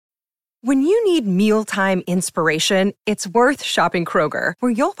When you need mealtime inspiration, it's worth shopping Kroger,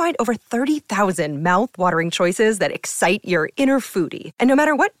 where you'll find over 30,000 mouth-watering choices that excite your inner foodie. And no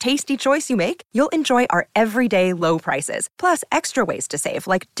matter what tasty choice you make, you'll enjoy our everyday low prices, plus extra ways to save,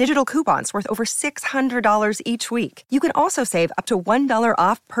 like digital coupons worth over $600 each week. You can also save up to $1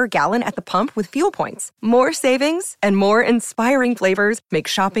 off per gallon at the pump with fuel points. More savings and more inspiring flavors make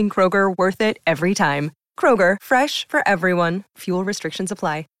shopping Kroger worth it every time. Kroger, fresh for everyone. Fuel restrictions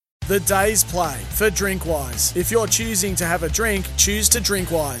apply. The day's play for Drinkwise. If you're choosing to have a drink, choose to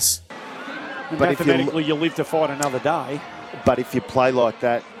Drinkwise. But mathematically, you'll live to fight another day. But if you play like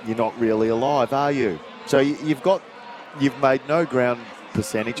that, you're not really alive, are you? So you've made no ground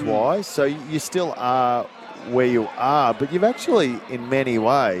percentage-wise, so you still are where you are, but you've actually, in many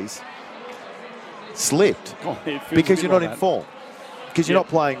ways, slipped because you're not in form. Because you're not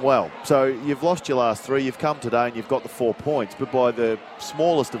playing well. So you've lost your last three, you've come today and you've got the 4 points, but by the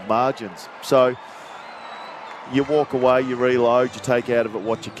smallest of margins. So you walk away, you reload, you take out of it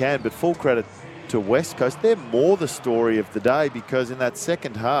what you can, but full credit to West Coast. They're more the story of the day because in that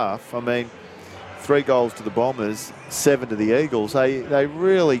second half, 3 goals to the Bombers, 7 to the Eagles, they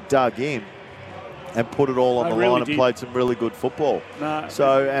really dug in and put it all on the line and played some really good football.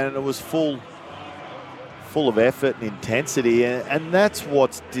 And it was full of effort and intensity, and that's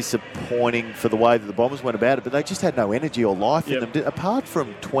what's disappointing for the way that the Bombers went about it, but they just had no energy or life in them. Apart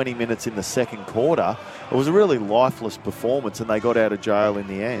from 20 minutes in the second quarter, it was a really lifeless performance, and they got out of jail in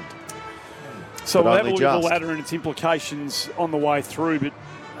the end. So we'll have a look at the ladder and its implications on the way through, but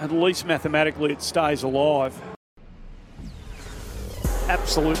at least mathematically it stays alive.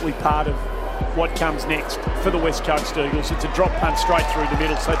 Absolutely part of what comes next for the West Coast Eagles. It's a drop punt straight through the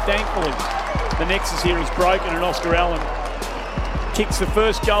middle, so thankfully the nexus here is broken, and Oscar Allen kicks the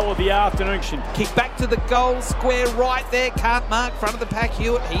first goal of the afternoon. Kick back to the goal square right there. Can't mark front of the pack.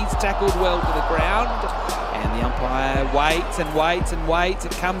 Hewitt, he's tackled well to the ground. And the umpire waits and waits and waits.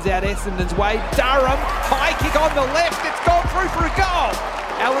 It comes out Essendon's way. Durham, high kick on the left. It's gone through for a goal.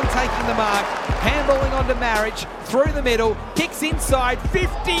 Allen taking the mark. Handballing onto Marriage. Through the middle. Kicks inside.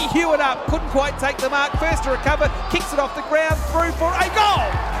 50. Hewitt up. Couldn't quite take the mark. First to recover. Kicks it off the ground. Through for a goal.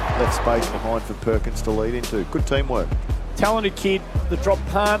 Left space behind for Perkins to lead into. Good teamwork. Talented kid. The drop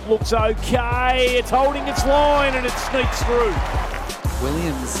punt looks okay. It's holding its line and it sneaks through.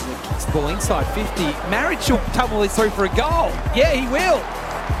 Williams kicks the ball inside 50. Marriage will tumble this through for a goal. Yeah, he will.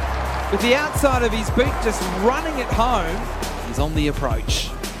 With the outside of his boot just running it home, he's on the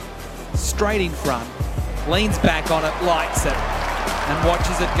approach. Straight in front. Leans back on it, lights it, and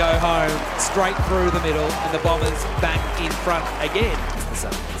watches it go home. Straight through the middle, and the Bombers back in front again. The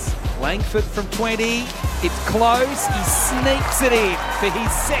Suns. Langford from 20. It's close. He sneaks it in for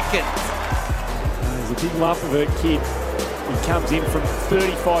his second. There's a big lump of a kid. He comes in from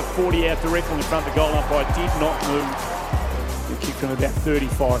 35-40 out directly in front of the goal umpire. Did not move. The kick from about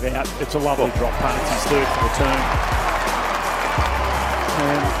 35 out. It's a lovely drop punt. It's his third for the term.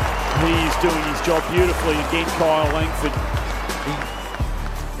 And he is doing his job beautifully again, Kyle Langford.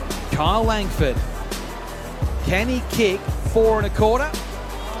 Kyle Langford. Can he kick 4 1/4?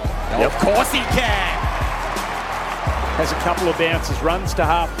 Of course he can. Has a couple of bounces, runs to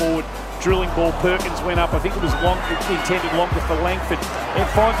half forward, drilling ball. Perkins went up. I think it was intended longer for Langford. It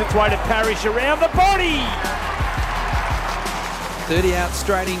finds its way to Parrish around the body. 30 out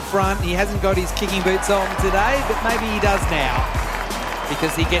straight in front. He hasn't got his kicking boots on today, but maybe he does now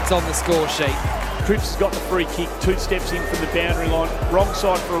because he gets on the score sheet. Cripps has got the free kick, 2 steps in from the boundary line. Wrong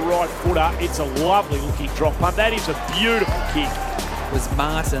side for a right footer. It's a lovely looking drop punt. That is a beautiful kick. Was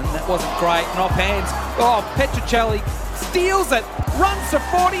Martin. That wasn't great. And off hands. Oh, Petruccelli steals it, runs to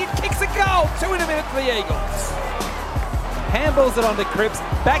 40 and kicks a goal. 2 in a minute for the Eagles. Handballs it onto Cripps.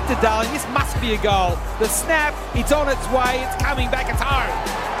 Back to Darling. This must be a goal. The snap, it's on its way. It's coming back. It's home.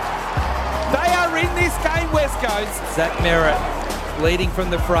 They are in this game, West Coast. Zach Merritt leading from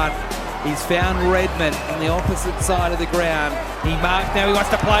the front. He's found Redmond on the opposite side of the ground. He marks now, he wants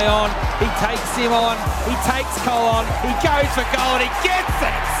to play on. He takes him on. He takes Cole on. He goes for goal and he gets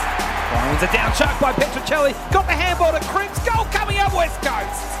it. It's a down chuck by Petruccelli. Got the handball to Cripps. Goal coming up, West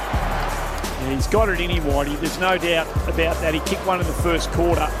Coast. Yeah, he's got it in him, Whitey. There's no doubt about that. He kicked one in the first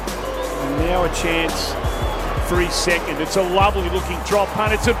quarter. And now a chance for his second. It's a lovely looking drop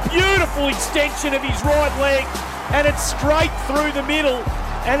punt. It's a beautiful extension of his right leg. And it's straight through the middle.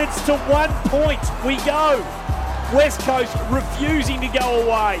 And it's to 1 point. We go. West Coast refusing to go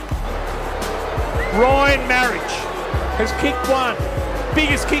away. Ryan Marriage has kicked one.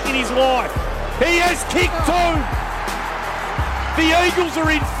 Biggest kick in his life. He has kicked 2. The Eagles are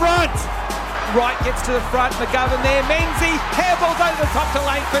in front. Wright gets to the front. McGovern there. Menzies. Handballs over the top to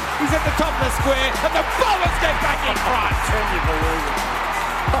Langford. He's at the top of the square. And the Bombers get back in front. Can you believe it?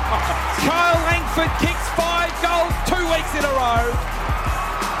 Kyle Langford kicks 5 goals 2 weeks in a row.